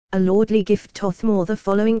a lordly gift Tothmore the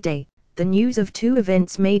following day. The news of two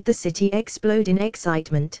events made the city explode in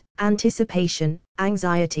excitement, anticipation,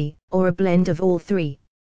 anxiety, or a blend of all three.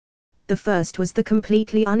 The first was the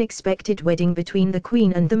completely unexpected wedding between the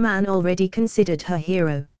Queen and the man already considered her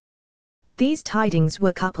hero. These tidings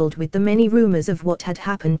were coupled with the many rumors of what had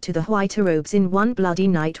happened to the Whiterobes in one bloody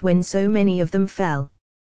night when so many of them fell.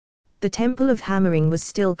 The Temple of Hammering was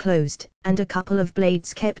still closed, and a couple of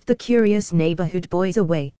blades kept the curious neighborhood boys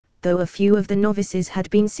away, though a few of the novices had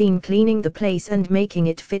been seen cleaning the place and making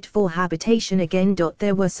it fit for habitation again.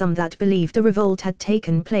 There were some that believed a revolt had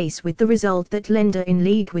taken place, with the result that Lenda, in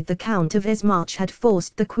league with the Count of Esmarch, had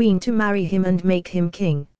forced the Queen to marry him and make him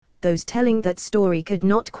king. Those telling that story could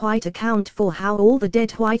not quite account for how all the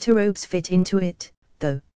dead Whiterobes fit into it,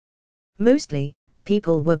 though. Mostly,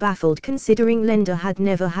 people were baffled, considering Lenda had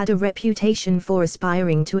never had a reputation for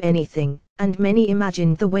aspiring to anything, and many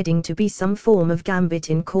imagined the wedding to be some form of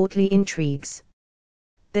gambit in courtly intrigues.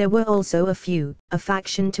 There were also a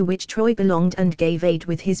faction to which Troy belonged and gave aid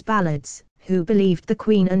with his ballads, who believed the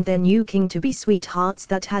Queen and their new king to be sweethearts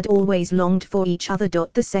that had always longed for each other.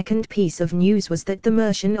 The second piece of news was that the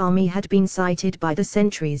Mercian army had been sighted by the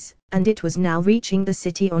sentries, and it was now reaching the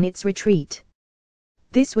city on its retreat.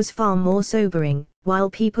 This was far more sobering.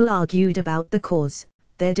 While people argued about the cause,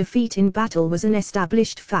 their defeat in battle was an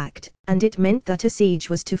established fact, and it meant that a siege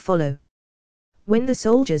was to follow. When the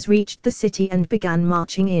soldiers reached the city and began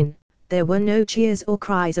marching in, there were no cheers or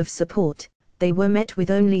cries of support. They were met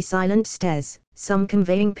with only silent stares, some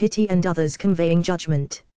conveying pity and others conveying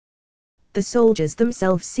judgment. The soldiers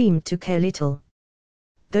themselves seemed to care little.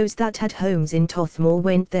 Those that had homes in Tothmore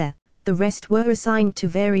went there, the rest were assigned to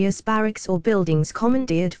various barracks or buildings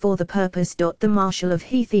commandeered for the purpose. The Marshal of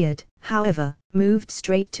Heathiad, however, moved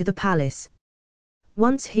straight to the palace.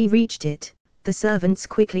 Once he reached it, the servants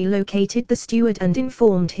quickly located the steward and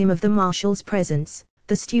informed him of the Marshal's presence.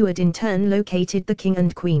 The steward in turn located the king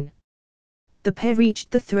and queen. The pair reached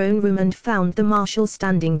the throne room and found the Marshal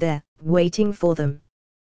standing there, waiting for them.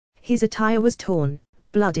 His attire was torn,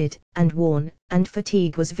 blooded, and worn, and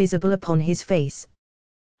fatigue was visible upon his face.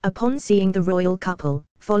 Upon seeing the royal couple,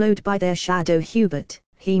 followed by their shadow Hubert,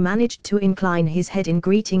 he managed to incline his head in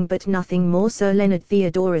greeting, but nothing more. Sir Leonard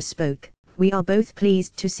Theodora spoke. "We are both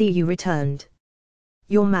pleased to see you returned."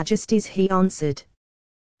 "Your Majesties," he answered.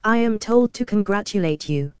 "I am told to congratulate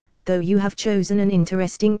you, though you have chosen an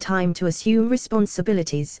interesting time to assume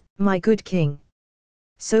responsibilities, my good king."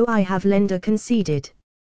 "So I have," Lenda conceded.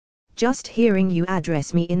 "Just hearing you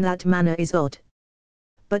address me in that manner is odd.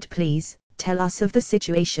 But please, tell us of the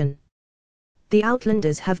situation." "The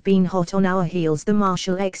Outlanders have been hot on our heels," the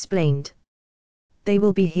Marshal explained. "They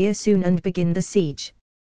will be here soon and begin the siege.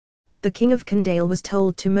 The King of Condale was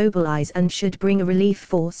told to mobilize and should bring a relief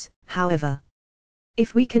force. However,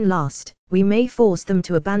 if we can last, we may force them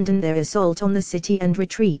to abandon their assault on the city and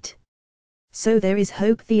retreat. So there is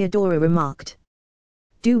hope," Theodora remarked.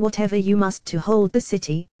 "Do whatever you must to hold the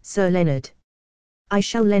city, Sir Leonard." "I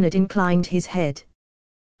shall." Leonard inclined his head.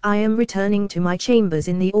 "I am returning to my chambers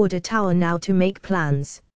in the Order Tower now to make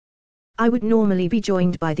plans. I would normally be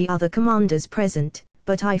joined by the other commanders present,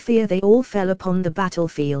 but I fear they all fell upon the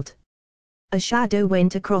battlefield." A shadow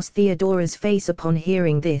went across Theodora's face upon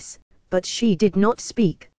hearing this, but she did not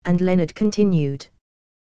speak, and Leonard continued.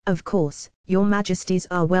 "Of course, your Majesties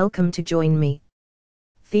are welcome to join me."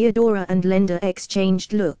 Theodora and Lenda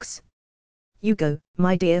exchanged looks. "You go,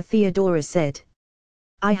 my dear," Theodora said.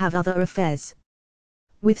 "I have other affairs.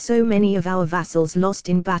 With so many of our vassals lost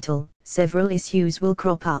in battle, several issues will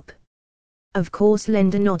crop up." "Of course,"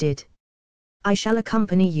 Lenda nodded. "I shall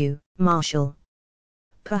accompany you, Marshal.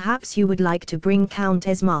 Perhaps you would like to bring Count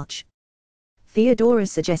Esmarch?" Theodora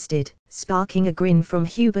suggested, sparking a grin from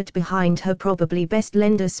Hubert behind her. "Probably best."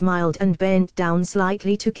 Lenda smiled and bent down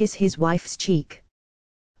slightly to kiss his wife's cheek.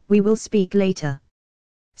 "We will speak later.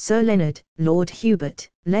 Sir Leonard, Lord Hubert,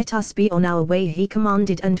 let us be on our way," he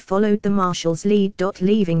commanded, and followed the Marshal's lead.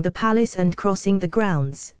 Leaving the palace and crossing the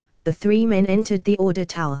grounds, the three men entered the Order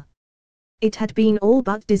Tower. It had been all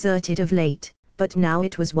but deserted of late, but now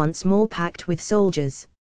it was once more packed with soldiers.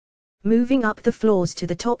 Moving up the floors to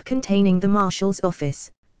the top containing the Marshal's office,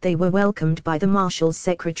 they were welcomed by the Marshal's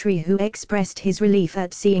secretary, who expressed his relief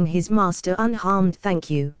at seeing his master unharmed. "Thank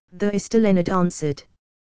you," the Mr. Leonard answered.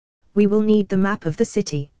 "We will need the map of the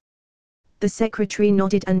city." The secretary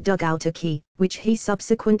nodded and dug out a key, which he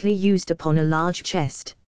subsequently used upon a large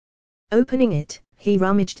chest. Opening it, he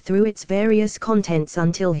rummaged through its various contents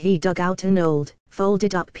until he dug out an old,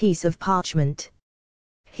 folded-up piece of parchment.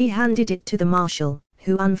 He handed it to the Marshal,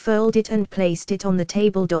 who unfurled it and placed it on the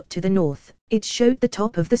table. To the north, it showed the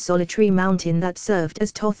top of the solitary mountain that served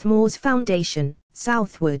as Tothmore's foundation.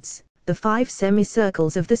 Southwards, the 5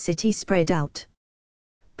 semicircles of the city spread out.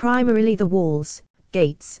 Primarily the walls,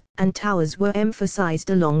 gates, and towers were emphasized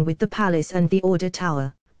along with the palace and the order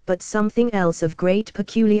tower, but something else of great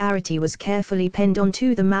peculiarity was carefully penned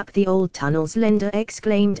onto the map. "The old tunnels," Lender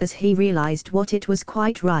exclaimed as he realized what it was.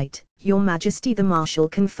 "Quite right, Your Majesty," the Marshal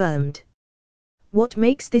confirmed. "What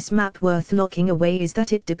makes this map worth locking away is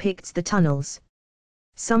that it depicts the tunnels.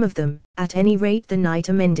 Some of them, at any rate," the knight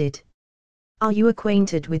amended. "Are you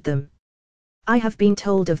acquainted with them?" "I have been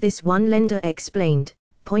told of this one," Lender explained,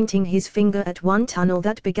 pointing his finger at one tunnel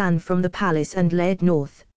that began from the palace and led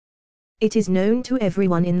north. "It is known to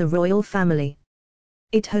everyone in the royal family.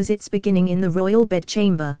 It has its beginning in the royal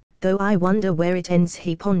bedchamber, though I wonder where it ends,"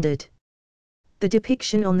 he pondered. The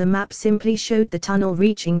depiction on the map simply showed the tunnel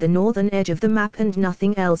reaching the northern edge of the map and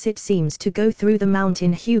nothing else. "It seems to go through the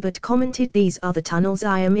mountain," Hubert commented. "These are the tunnels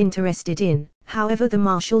I am interested in, however," the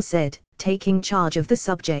Marshal said, taking charge of the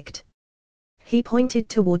subject. He pointed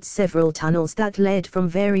towards several tunnels that led from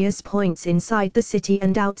various points inside the city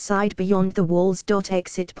and outside beyond the walls.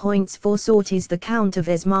 "Exit points for sorties," the Count of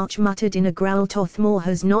Esmarch muttered in a growl. "Tothmore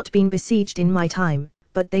has not been besieged in my time,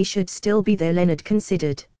 but they should still be there," Leonard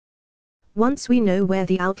considered. "Once we know where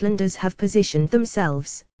the Outlanders have positioned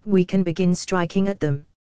themselves, we can begin striking at them."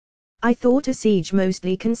 "I thought a siege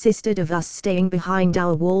mostly consisted of us staying behind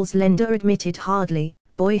our walls," Lender admitted. "Hardly,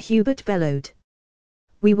 boy," Hubert bellowed.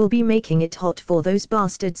 "We will be making it hot for those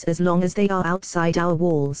bastards as long as they are outside our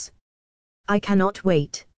walls. I cannot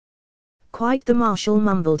wait." "Quite," the Marshal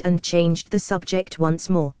mumbled and changed the subject once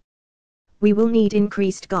more. "We will need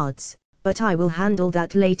increased guards, but I will handle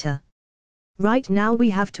that later. Right now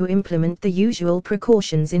we have to implement the usual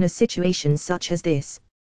precautions in a situation such as this."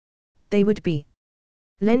 "They would be?"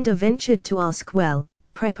 Lender ventured to ask. "Well,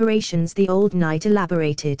 preparations," the old knight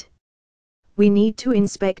elaborated. "We need to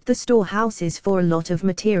inspect the storehouses for a lot of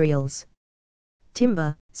materials.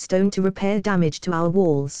 Timber, stone to repair damage to our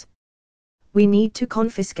walls. We need to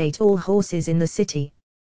confiscate all horses in the city.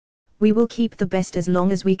 We will keep the best as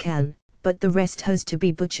long as we can, but the rest has to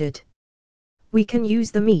be butchered. We can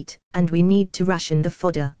use the meat, and we need to ration the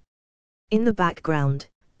fodder." In the background,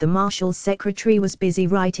 the Marshal's secretary was busy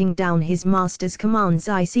writing down his master's commands.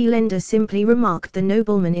 "I see," Lender simply remarked. "The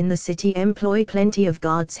noblemen in the city employ plenty of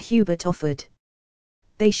guards," Hubert offered.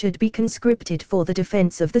 "They should be conscripted for the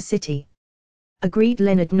defense of the city." "Agreed,"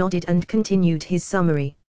 Leonard nodded and continued his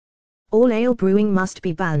summary. "All ale brewing must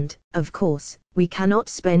be banned, of course, we cannot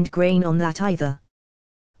spend grain on that either.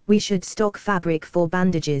 We should stock fabric for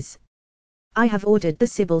bandages. I have ordered the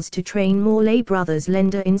Sibyls to train more lay brothers,"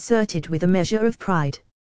 Lender inserted with a measure of pride.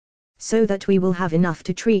 "So that we will have enough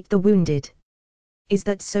to treat the wounded." "Is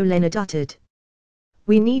that so?" Leonard uttered.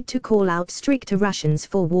 "We need to call out stricter rations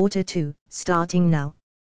for water too, starting now.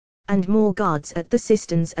 And more guards at the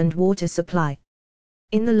cisterns and water supply.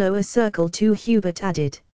 In the lower circle too," Hubert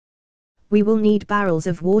added. "We will need barrels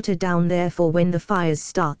of water down there for when the fires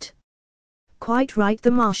start." "Quite right,"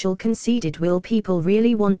 the Marshal conceded. "Will people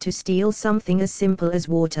really want to steal something as simple as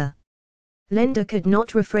water?" Lender could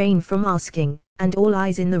not refrain from asking, and all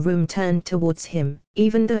eyes in the room turned towards him.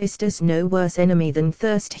 "Even the Istas no worse enemy than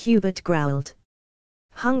thirst," Hubert growled.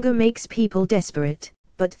 "Hunger makes people desperate,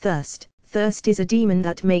 but thirst is a demon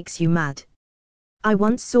that makes you mad. I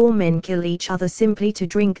once saw men kill each other simply to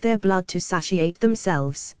drink their blood to satiate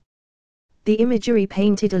themselves." The imagery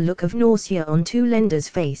painted a look of nausea onto Lender's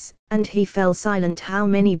face, and he fell silent. "How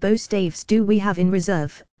many bow staves do we have in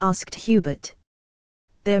reserve?" asked Hubert.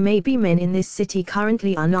 "There may be men in this city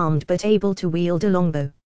currently unarmed but able to wield a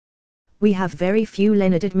longbow." "We have very few,"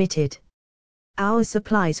 Leonard admitted. "Our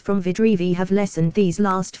supplies from Vidrivi have lessened these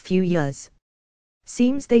last few years.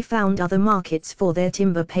 Seems they found other markets for their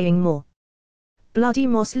timber paying more." "Bloody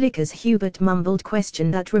moss liquors," Hubert mumbled. "Question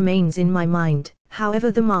that remains in my mind,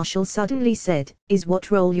 however," the Marshal suddenly said, "is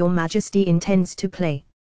what role Your Majesty intends to play."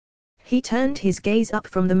 He turned his gaze up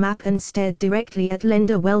from the map and stared directly at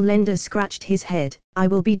Lender. "Well," Lender scratched his head, "I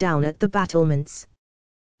will be down at the battlements.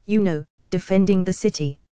 You know, defending the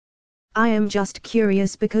city. I am just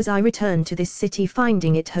curious because I returned to this city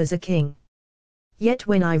finding it has a king. Yet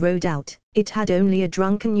when I rode out, it had only a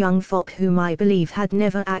drunken young fop whom I believe had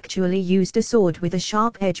never actually used a sword with a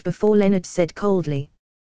sharp edge before," Leonard said coldly.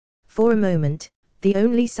 For a moment, the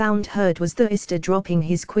only sound heard was the Ista dropping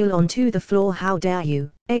his quill onto the floor. "How dare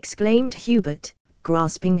you!" exclaimed Hubert,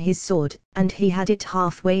 grasping his sword, and he had it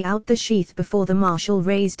halfway out the sheath before the Marshal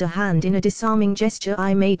raised a hand in a disarming gesture.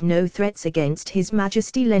 "I made no threats against His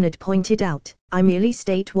Majesty," Leonard pointed out, "I merely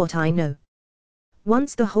state what I know."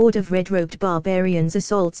 Once the horde of red-robed barbarians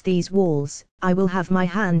assaults these walls, I will have my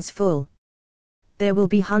hands full. There will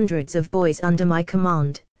be hundreds of boys under my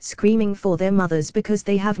command, screaming for their mothers because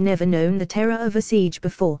they have never known the terror of a siege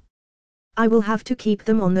before. I will have to keep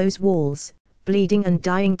them on those walls, bleeding and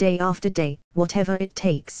dying day after day, whatever it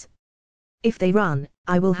takes. If they run,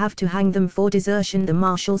 I will have to hang them for desertion. The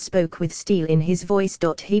marshal spoke with steel in his voice.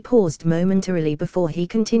 He paused momentarily before he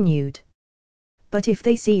continued. But if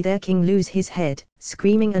they see their king lose his head,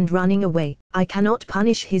 screaming and running away, I cannot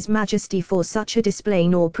punish his majesty for such a display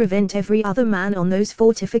nor prevent every other man on those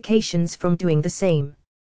fortifications from doing the same.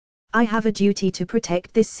 I have a duty to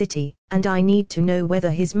protect this city, and I need to know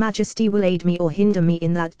whether his majesty will aid me or hinder me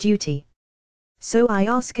in that duty. So I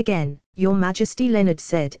ask again, your majesty, Leonard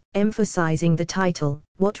said, emphasizing the title,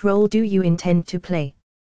 what role do you intend to play?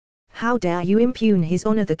 How dare you impugn his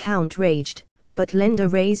honor? The count raged, but Lenda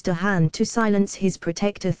raised a hand to silence his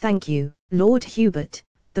protector. Thank you, Lord Hubert,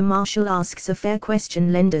 the marshal asks a fair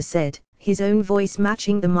question, Lenda said, his own voice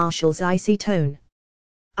matching the marshal's icy tone.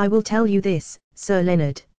 I will tell you this, Sir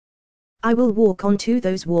Leonard. I will walk onto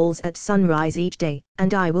those walls at sunrise each day,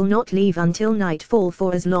 and I will not leave until nightfall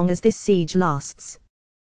for as long as this siege lasts.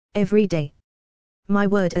 Every day. My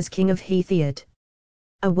word as King of Heathiad.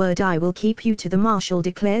 A word I will keep. You to the marshal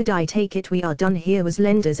declared. I take it we are done here, was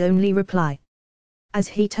Lenda's only reply. As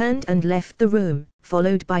he turned and left the room,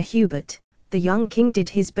 followed by Hubert, the young king did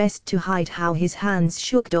his best to hide how his hands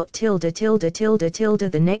shook.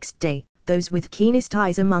 The next day, those with keenest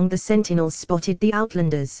eyes among the sentinels spotted the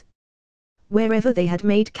outlanders. Wherever they had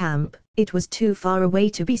made camp, it was too far away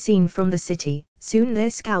to be seen from the city. Soon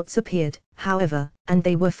their scouts appeared, however, and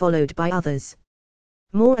they were followed by others.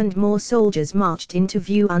 More and more soldiers marched into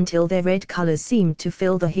view until their red colors seemed to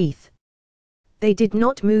fill the heath. They did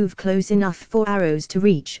not move close enough for arrows to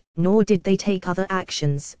reach, nor did they take other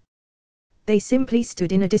actions. They simply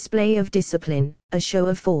stood in a display of discipline, a show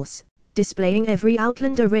of force, displaying every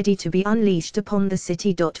outlander ready to be unleashed upon the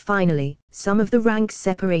city. Finally, some of the ranks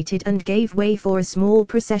separated and gave way for a small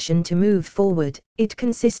procession to move forward. It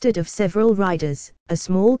consisted of several riders, a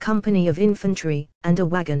small company of infantry, and a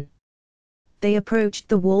wagon. They approached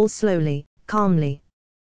the wall slowly, calmly.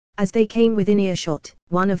 As they came within earshot,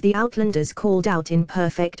 one of the outlanders called out in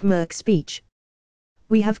perfect Merc speech.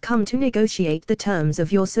 We have come to negotiate the terms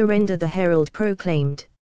of your surrender, the herald proclaimed.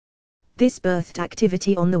 This birthed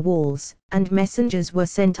activity on the walls, and messengers were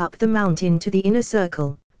sent up the mountain to the inner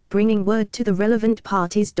circle, bringing word to the relevant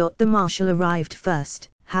parties. The marshal arrived first,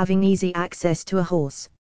 having easy access to a horse.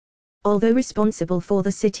 Although responsible for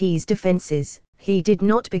the city's defenses, he did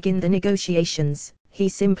not begin the negotiations. He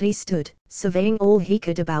simply stood, surveying all he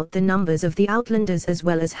could about the numbers of the outlanders as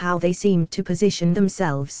well as how they seemed to position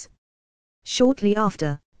themselves. Shortly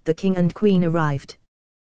after, the king and queen arrived.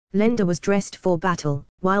 Lenda was dressed for battle,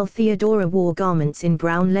 while Theodora wore garments in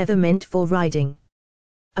brown leather meant for riding.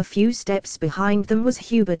 A few steps behind them was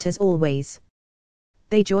Hubert as always.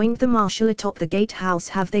 They joined the marshal atop the gatehouse.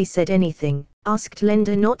 Have they said anything? Asked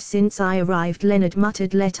Lenda. Not since I arrived, Leonard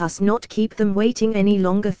muttered. Let us not keep them waiting any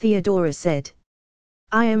longer, Theodora said.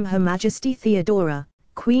 I am Her Majesty Theodora,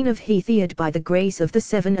 Queen of Heathiad by the grace of the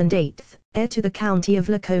 7 and 8th, heir to the county of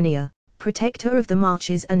Laconia, protector of the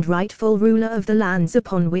marches and rightful ruler of the lands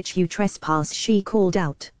upon which you trespass, she called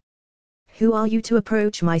out. Who are you to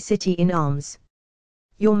approach my city in arms?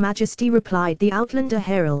 Your Majesty, replied the outlander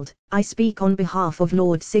herald, I speak on behalf of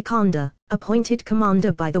Lord Sikander, appointed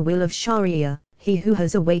commander by the will of Shahryar, he who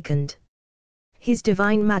has awakened. His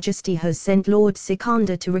Divine Majesty has sent Lord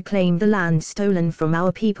Sikander to reclaim the land stolen from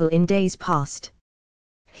our people in days past.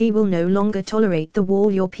 He will no longer tolerate the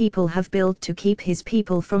wall your people have built to keep his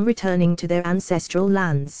people from returning to their ancestral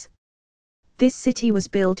lands. This city was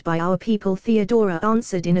built by our people, Theodora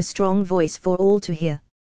answered in a strong voice for all to hear.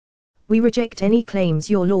 We reject any claims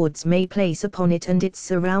your lords may place upon it and its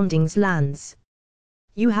surroundings lands.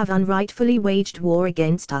 You have unrightfully waged war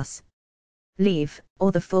against us. Leave,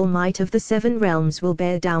 or the full might of the 7 realms will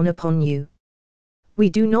bear down upon you. We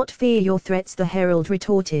do not fear your threats, the herald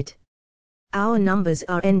retorted. Our numbers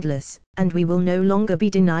are endless, and we will no longer be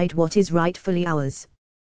denied what is rightfully ours.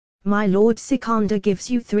 My lord Sikander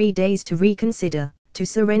gives you 3 days to reconsider, to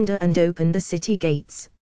surrender and open the city gates.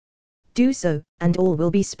 Do so, and all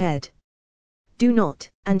will be spared. Do not,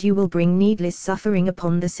 and you will bring needless suffering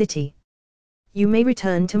upon the city. You may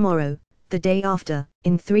return tomorrow, the day after,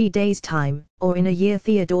 in 3 days' time, or in a year,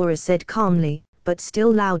 Theodora said calmly, but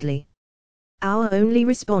still loudly. Our only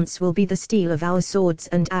response will be the steel of our swords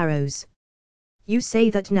and arrows. You say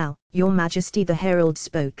that now, your Majesty, the herald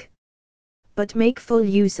spoke. But make full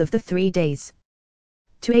use of the 3 days.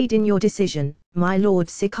 To aid in your decision, my lord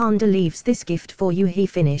Sikander leaves this gift for you, he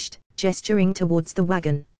finished, gesturing towards the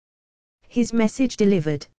wagon. His message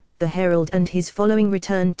delivered, the herald and his following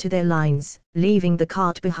returned to their lines, leaving the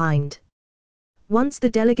cart behind. Once the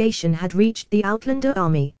delegation had reached the Outlander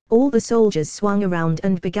army, all the soldiers swung around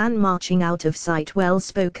and began marching out of sight. Well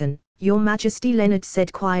spoken, Your Majesty, Leonard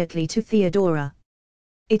said quietly to Theodora.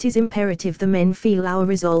 It is imperative the men feel our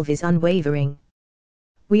resolve is unwavering.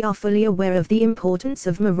 We are fully aware of the importance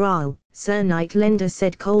of morale, Sir Nightlander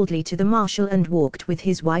said coldly to the marshal and walked with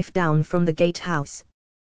his wife down from the gatehouse.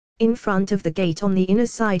 In front of the gate on the inner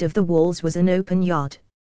side of the walls was an open yard.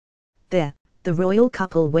 There, the royal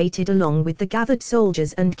couple waited along with the gathered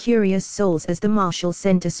soldiers and curious souls as the marshal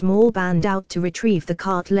sent a small band out to retrieve the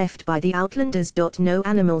cart left by the Outlanders. No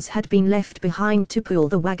animals had been left behind to pull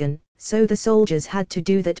the wagon, so the soldiers had to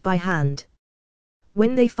do that by hand.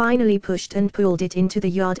 When they finally pushed and pulled it into the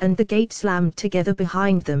yard and the gate slammed together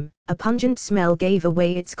behind them, a pungent smell gave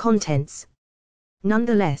away its contents.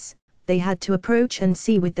 Nonetheless, they had to approach and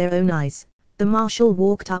see with their own eyes. The marshal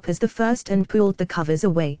walked up as the first and pulled the covers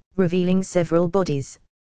away, revealing several bodies.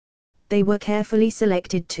 They were carefully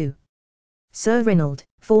selected too. Sir Reynold,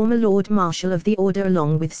 former Lord Marshal of the Order,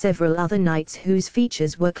 along with several other knights whose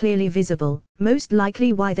features were clearly visible, most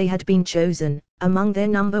likely why they had been chosen. Among their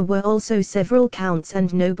number were also several counts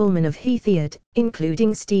and noblemen of Heathiard,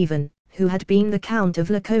 including Stephen, who had been the Count of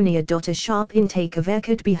Laconia. A sharp intake of air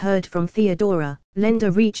could be heard from Theodora.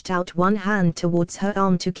 Lenda reached out one hand towards her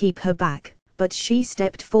arm to keep her back, but she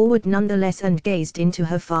stepped forward nonetheless and gazed into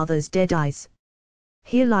her father's dead eyes.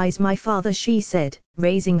 Here lies my father, she said,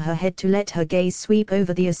 raising her head to let her gaze sweep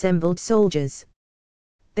over the assembled soldiers.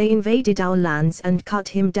 They invaded our lands and cut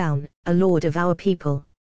him down, a lord of our people.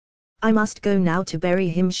 I must go now to bury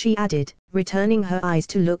him, she added, returning her eyes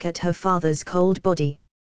to look at her father's cold body.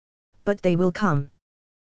 But they will come.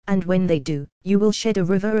 And when they do, you will shed a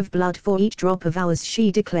river of blood for each drop of ours,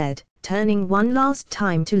 she declared, turning one last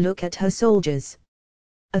time to look at her soldiers.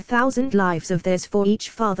 1,000 lives of theirs for each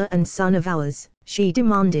father and son of ours, she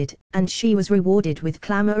demanded, and she was rewarded with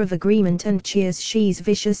clamor of agreement and cheers. She's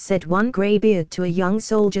vicious, said one greybeard to a young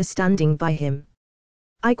soldier standing by him.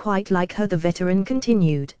 I quite like her, the veteran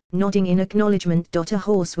continued, nodding in acknowledgement. A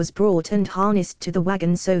horse was brought and harnessed to the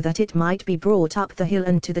wagon so that it might be brought up the hill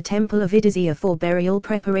and to the temple of Idizia for burial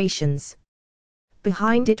preparations.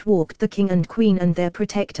 Behind it walked the king and queen and their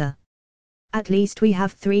protector. At least we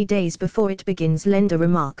have 3 days before it begins, Lenda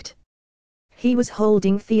remarked. He was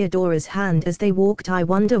holding Theodora's hand as they walked. I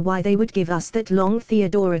wonder why they would give us that long.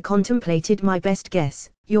 Theodora contemplated. My best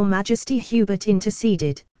guess, Your Majesty, Hubert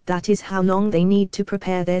interceded, that is how long they need to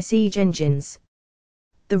prepare their siege engines.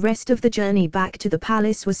 The rest of the journey back to the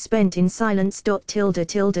palace was spent in silence.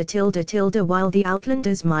 While the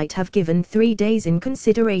Outlanders might have given 3 days in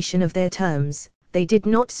consideration of their terms, they did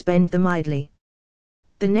not spend them idly.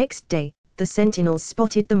 The next day, the sentinels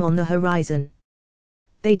spotted them on the horizon.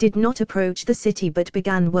 They did not approach the city but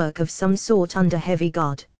began work of some sort under heavy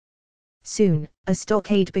guard. Soon, a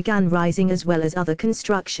stockade began rising as well as other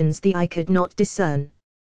constructions the eye could not discern.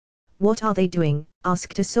 What are they doing?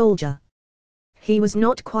 Asked a soldier. He was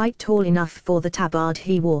not quite tall enough for the tabard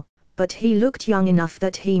he wore, but he looked young enough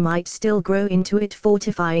that he might still grow into it.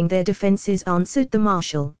 Fortifying their defenses, answered the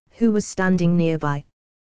marshal, who was standing nearby.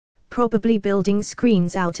 Probably building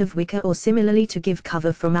screens out of wicker or similarly to give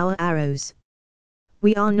cover from our arrows.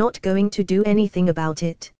 We are not going to do anything about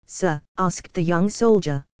it, sir, asked the young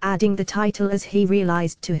soldier, adding the title as he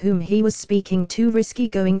realized to whom he was speaking. Too risky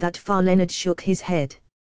going that far. Leonard shook his head.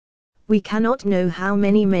 We cannot know how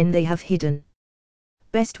many men they have hidden.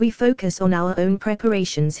 Best we focus on our own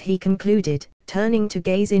preparations, he concluded, turning to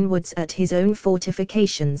gaze inwards at his own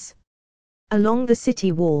fortifications. Along the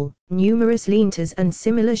city wall, numerous lean-tos and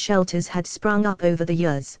similar shelters had sprung up over the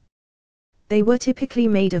years. They were typically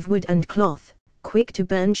made of wood and cloth, quick to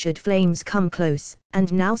burn should flames come close,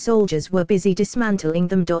 and now soldiers were busy dismantling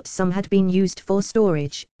them. Some had been used for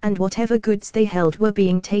storage, and whatever goods they held were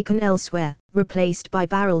being taken elsewhere, replaced by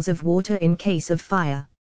barrels of water in case of fire.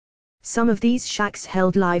 Some of these shacks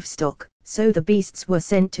held livestock, so the beasts were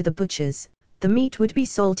sent to the butchers. The meat would be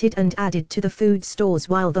salted and added to the food stores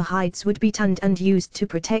while the hides would be tanned and used to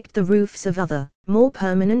protect the roofs of other, more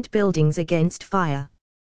permanent buildings against fire.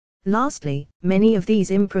 Lastly, many of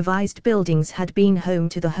these improvised buildings had been home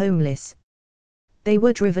to the homeless. They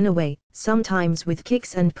were driven away, sometimes with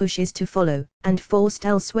kicks and pushes to follow, and forced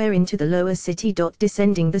elsewhere into the lower city.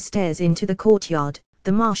 Descending the stairs into the courtyard,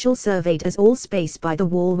 the marshal surveyed as all space by the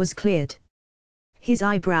wall was cleared. His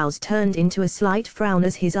eyebrows turned into a slight frown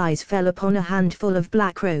as his eyes fell upon a handful of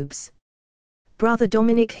black robes. Brother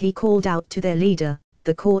Dominic, he called out to their leader,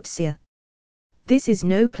 the courtier. This is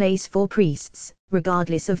no place for priests,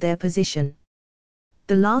 regardless of their position.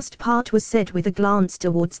 The last part was said with a glance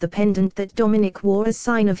towards the pendant that Dominic wore as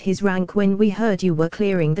sign of his rank. When we heard you were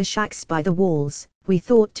clearing the shacks by the walls, we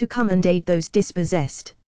thought to come and aid those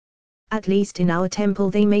dispossessed. At least in our temple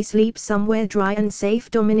they may sleep somewhere dry and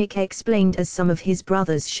safe, Dominic explained as some of his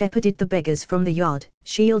brothers shepherded the beggars from the yard,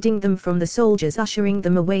 shielding them from the soldiers ushering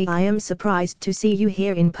them away. I am surprised to see you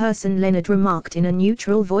here in person, Leonard remarked in a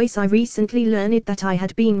neutral voice. I recently learned that I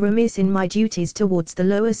had been remiss in my duties towards the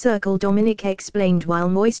lower circle, Dominic explained while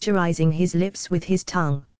moisturizing his lips with his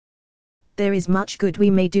tongue. There is much good we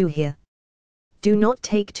may do here. Do not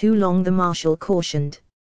take too long, the marshal cautioned.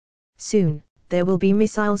 Soon, there will be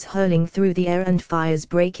missiles hurling through the air and fires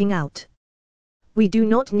breaking out. We do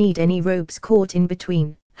not need any ropes caught in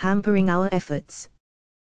between, hampering our efforts.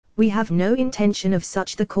 We have no intention of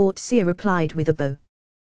such, the courtier replied with a bow.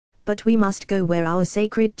 But we must go where our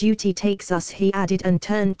sacred duty takes us, he added, and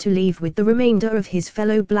turned to leave with the remainder of his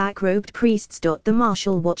fellow black-robed priests. The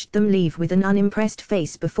marshal watched them leave with an unimpressed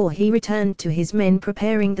face before he returned to his men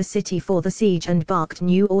preparing the city for the siege and barked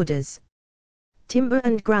new orders. Timber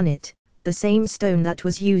and granite, the same stone that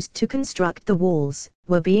was used to construct the walls,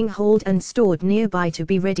 were being hauled and stored nearby to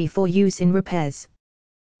be ready for use in repairs.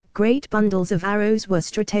 Great bundles of arrows were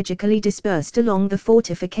strategically dispersed along the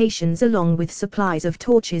fortifications along with supplies of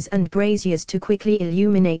torches and braziers to quickly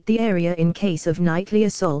illuminate the area in case of nightly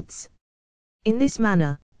assaults. In this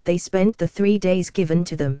manner, they spent the 3 days given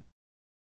to them.